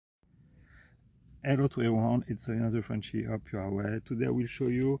Hello to everyone, it's another Frenchie, hope you are well. Today I will show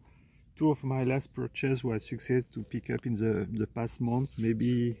you two of my last purchases were a success to pick up in the past months,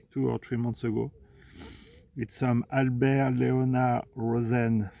 maybe 2 or 3 months ago. It's some Albert Leonard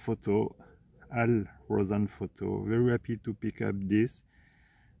Rosen photo, Al Rosen photo. Very happy to pick up this.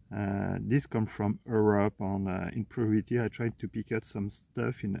 This comes from Europe, and in priority I tried to pick up some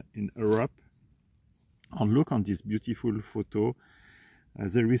stuff in Europe. And look on this beautiful photo.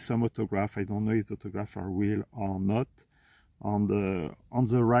 There is some autograph. I don't know if the autograph are real or not. On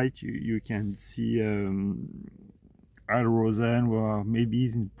the right you can see Al Rosen, or maybe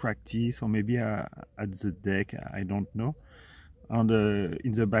he's in practice, or maybe at the deck, I don't know. And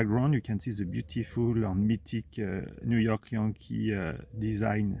in the background you can see the beautiful and mythic New York Yankee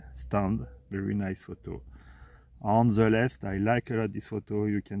design stand. Very nice photo. On the left, I like a lot this photo.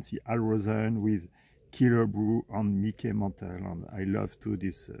 You can see Al Rosen with Killer Brew and Mickey Mantle, and I love too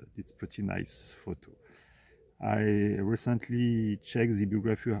this pretty nice photo. I recently checked the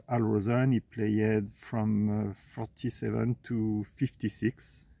biography of Al Rosen. He played from 47 to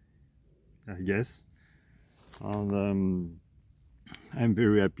 56, I guess, and I'm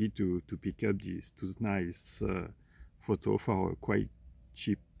very happy to pick up these two nice photo for a quite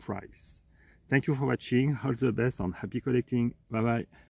cheap price. Thank you for watching. All the best and happy collecting. Bye bye.